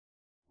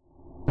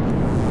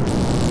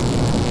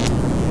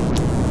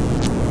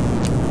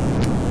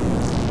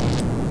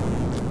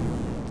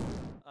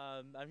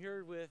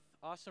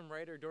awesome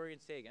writer Dorion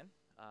Sagan,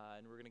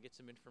 and we're going to get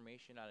some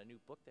information on a new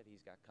book that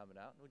he's got coming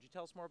out. Would you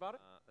tell us more about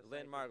it?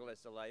 Lynn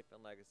Margulis, The Life and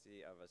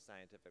Legacy of a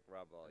Scientific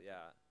Rebel. Okay.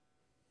 Yeah,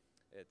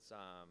 it's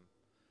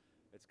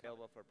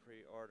available for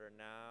pre-order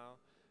now.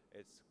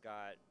 It's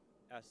got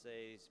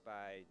essays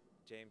by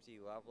James E.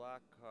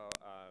 Lovelock,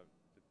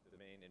 the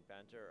main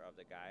inventor of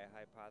the Gaia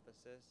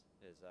hypothesis.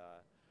 His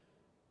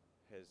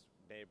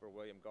neighbor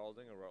William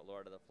Golding, who wrote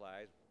Lord of the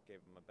Flies,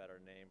 gave him a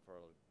better name for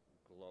a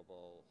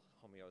global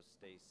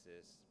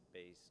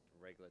homeostasis-based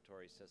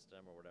regulatory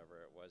system, or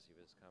whatever it was he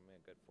was coming,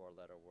 a good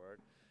four-letter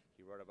word.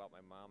 He wrote about my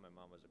mom. My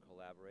mom was a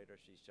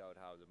collaborator. She showed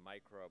how the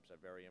microbes are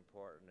very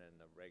important in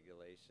the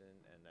regulation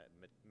and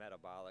the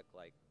metabolic,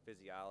 like,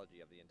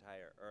 physiology of the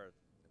entire Earth.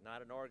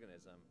 Not an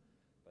organism,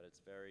 but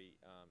it's very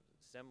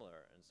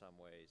similar in some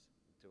ways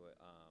to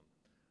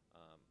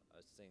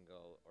a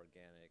single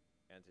organic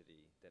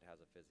entity that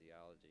has a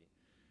physiology.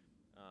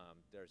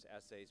 There's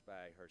essays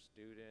by her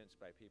students,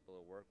 by people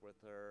who work with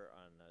her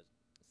on the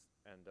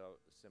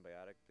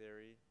endosymbiotic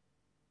theory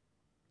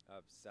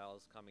of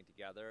cells coming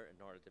together in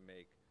order to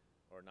make,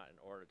 or not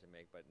in order to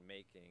make, but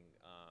making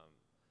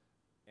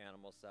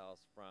animal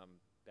cells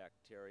from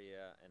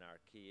bacteria and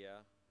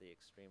archaea, the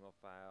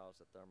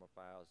extremophiles, the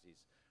thermophiles,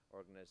 these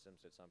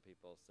organisms that some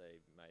people say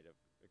might have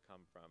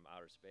come from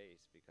outer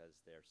space because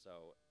they're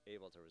so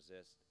able to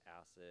resist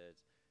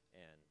acids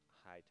and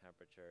high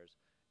temperatures,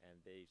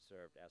 and they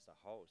served as a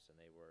host, and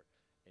they were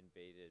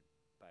invaded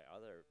by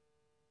other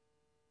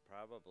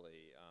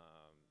probably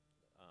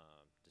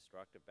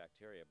destructive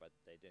bacteria, but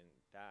they didn't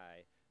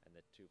die, and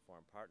the two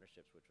formed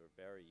partnerships, which were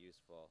very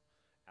useful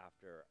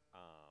after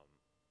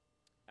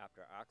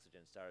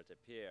oxygen started to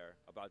appear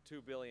about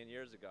 2 billion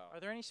years ago. Are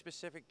there any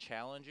specific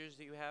challenges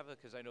that you have?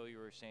 Because I know you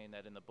were saying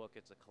that in the book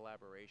it's a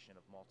collaboration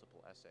of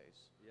multiple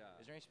essays. Yeah.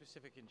 Is there any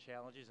specific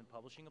challenges in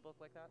publishing a book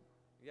like that?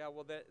 Yeah,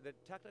 well, the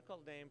technical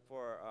name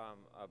for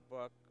a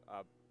book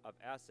of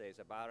essays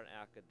about an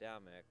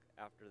academic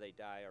after they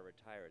die or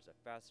retire is a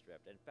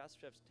festschrift. And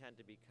festschrifts tend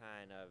to be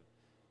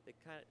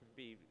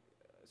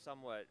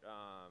somewhat,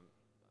 I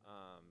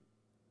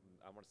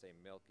want to say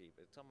milky,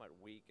 but somewhat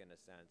weak in a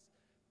sense,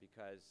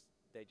 because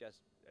they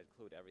just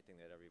include everything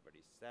that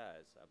everybody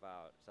says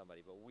about somebody.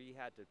 But we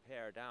had to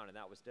pare down, and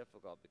that was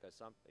difficult because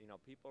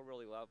people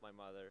really love my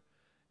mother,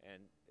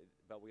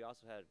 but we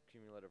also had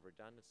cumulative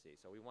redundancy.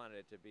 So we wanted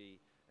it to be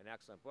an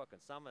excellent book, and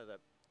some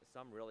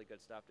really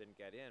good stuff didn't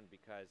get in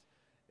because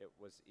it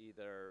was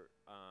either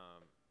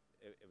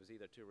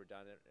too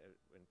redundant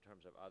in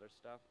terms of other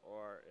stuff,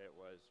 or it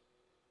was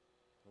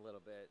a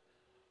little bit.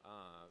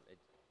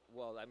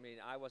 Well, I mean,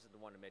 I wasn't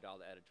the one who made all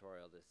the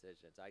editorial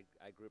decisions.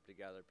 I grouped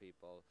together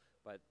people,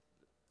 but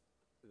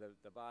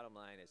the bottom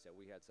line is that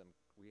we had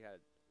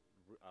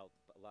a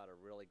lot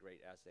of really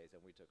great essays, and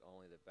we took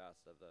only the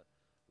best of the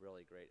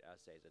really great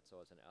essays. And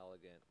so it's an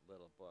elegant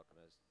little book, and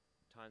there's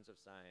tons of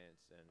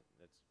science and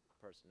its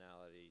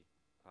personality,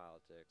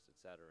 politics,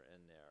 etc.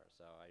 in there.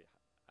 So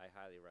I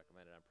highly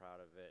recommend it. I'm proud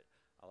of it.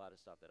 A lot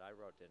of stuff that I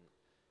wrote didn't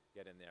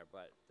get in there,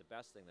 but the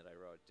best thing that I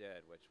wrote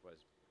did, which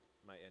was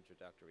my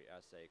introductory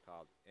essay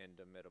called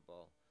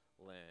Indomitable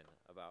Lynn,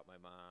 about my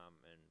mom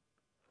and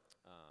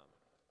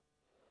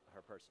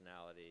her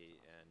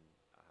personality, and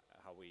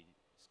how we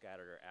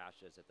scattered her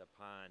ashes at the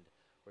pond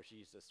where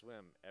she used to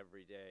swim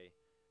every day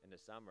in the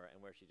summer,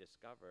 and where she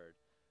discovered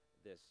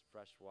this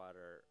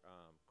freshwater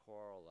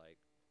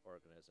coral-like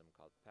organism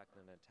called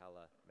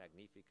Pectinatella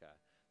magnifica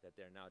that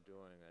they're now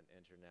doing an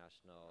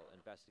international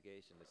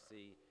investigation to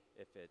see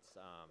if it's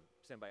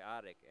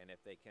symbiotic, and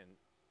if they can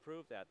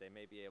prove that, they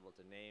may be able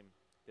to name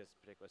this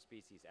particular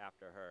species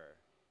after her.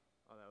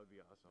 Oh, that would be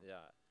awesome.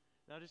 Yeah.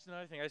 Now, just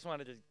another thing, I just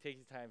wanted to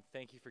take the time,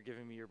 thank you for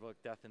giving me your book,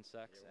 Death and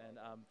Sex, You're and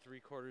welcome.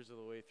 3/4 of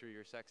the way through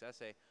your sex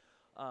essay.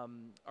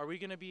 Are we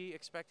going to be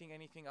expecting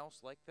anything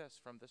else like this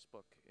from this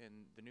book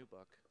in the new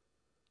book?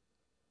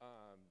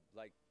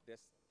 Like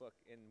this book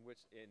in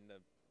the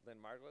Lynn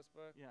Margulis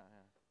book? Yeah.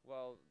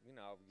 Well,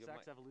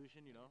 Sex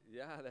evolution,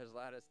 Yeah, there's a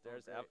lot of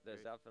there's great.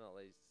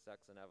 definitely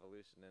sex and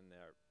evolution in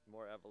there,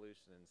 more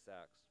evolution in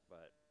sex.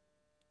 But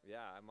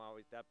yeah,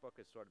 that book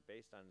is sort of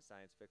based on the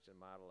science fiction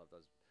model of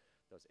those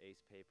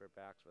Ace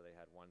paperbacks where they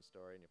had one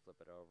story and you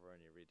flip it over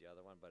and you read the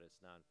other one, but it's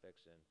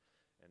nonfiction.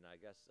 And I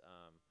guess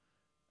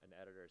an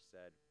editor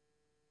said,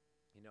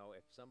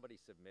 if somebody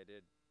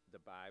submitted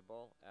the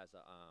Bible as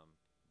a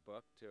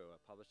book to a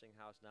publishing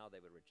house now,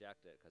 they would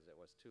reject it because it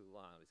was too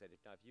long. They said,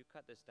 if you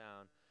cut this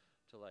down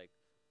to like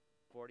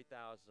 40,000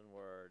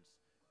 words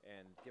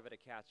and give it a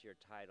catchier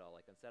title,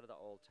 like instead of the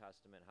Old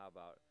Testament, how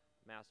about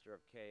Master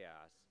of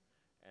Chaos?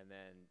 And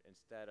then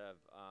instead of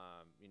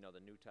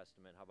the New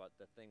Testament, how about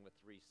the thing with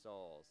 3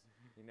 souls?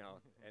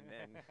 And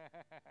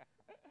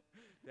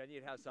then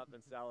you'd have something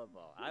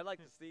sellable. I'd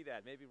like to see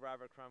that. Maybe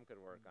Robert Crumb could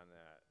work on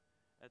that.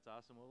 That's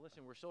awesome. Well,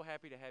 listen, we're so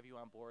happy to have you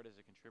on board as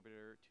a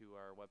contributor to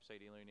our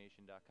website,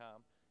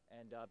 alienation.com.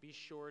 And be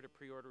sure to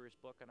pre-order his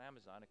book on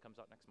Amazon. It comes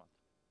out next month.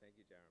 Thank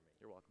you, Jeremy.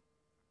 You're welcome.